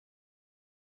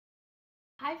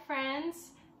Hi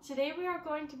friends! Today we are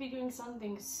going to be doing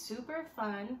something super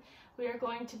fun. We are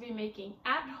going to be making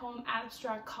at-home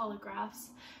abstract collagraphs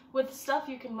with stuff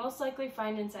you can most likely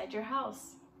find inside your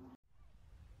house.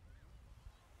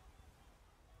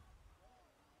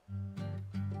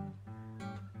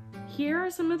 Here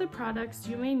are some of the products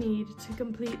you may need to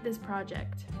complete this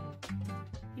project.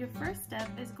 Your first step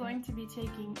is going to be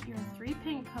taking your 3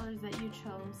 paint colors that you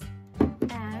chose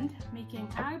and making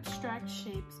abstract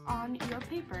shapes on your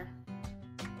paper.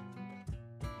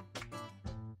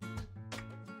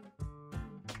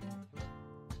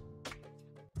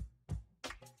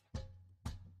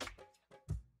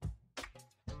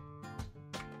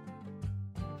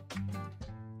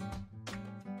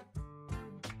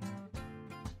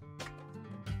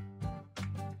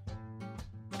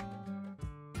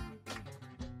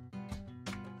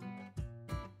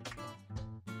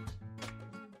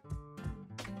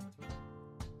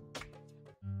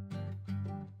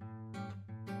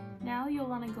 Now you'll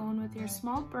want to go in with your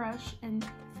small brush and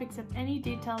fix up any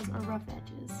details or rough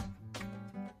edges.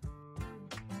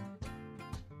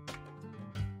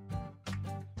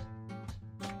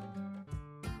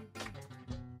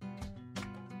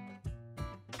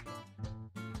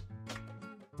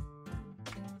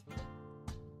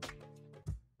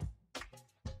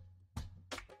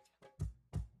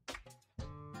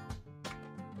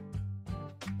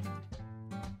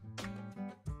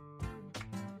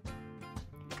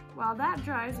 While that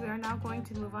dries, we are now going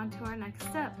to move on to our next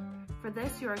step. For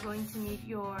this, you are going to need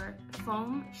your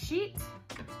foam sheet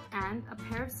and a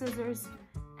pair of scissors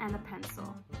and a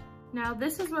pencil. Now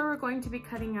this is where we're going to be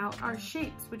cutting out our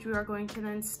shapes, which we are going to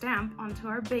then stamp onto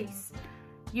our base.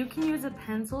 You can use a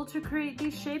pencil to create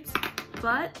these shapes,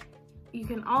 but you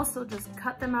can also just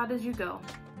cut them out as you go.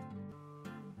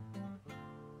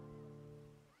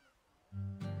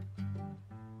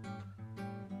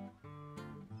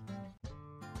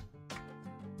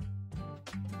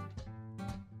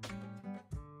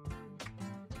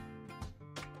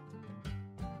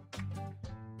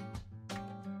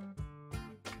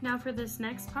 Now for this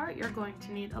next part, you're going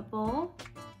to need a bowl,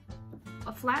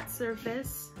 a flat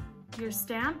surface, your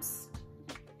stamps,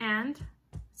 and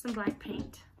some black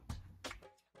paint.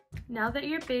 Now that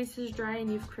your base is dry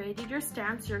and you've created your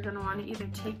stamps, you're going to want to either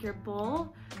take your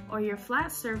bowl or your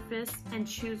flat surface and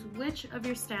choose which of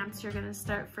your stamps you're going to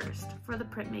start first for the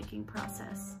printmaking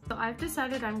process. So I've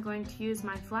decided I'm going to use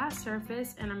my flat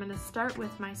surface and I'm going to start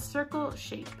with my circle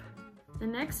shape. The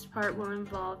next part will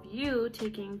involve you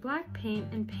taking black paint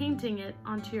and painting it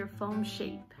onto your foam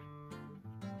shape.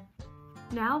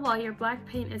 Now, while your black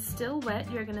paint is still wet,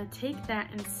 you're going to take that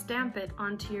and stamp it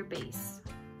onto your base.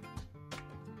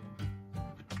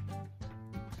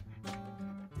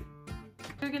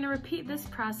 You're going to repeat this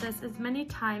process as many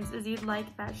times as you'd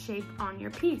like that shape on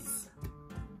your piece.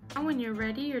 Now when you're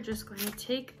ready, you're just going to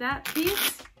take that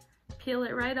piece, peel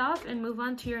it right off, and move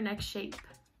on to your next shape.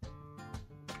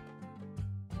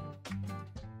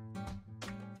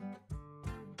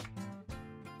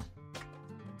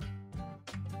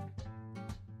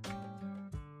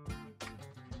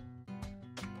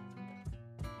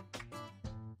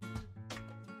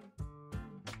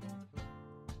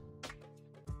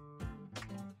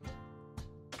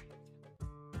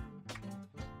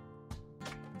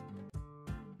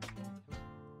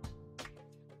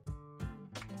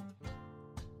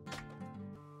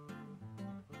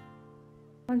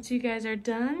 Once you guys are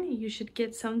done, you should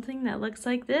get something that looks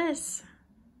like this.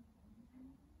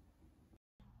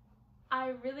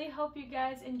 I really hope you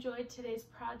guys enjoyed today's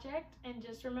project, and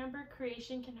just remember,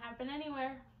 creation can happen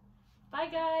anywhere. Bye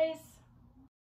guys!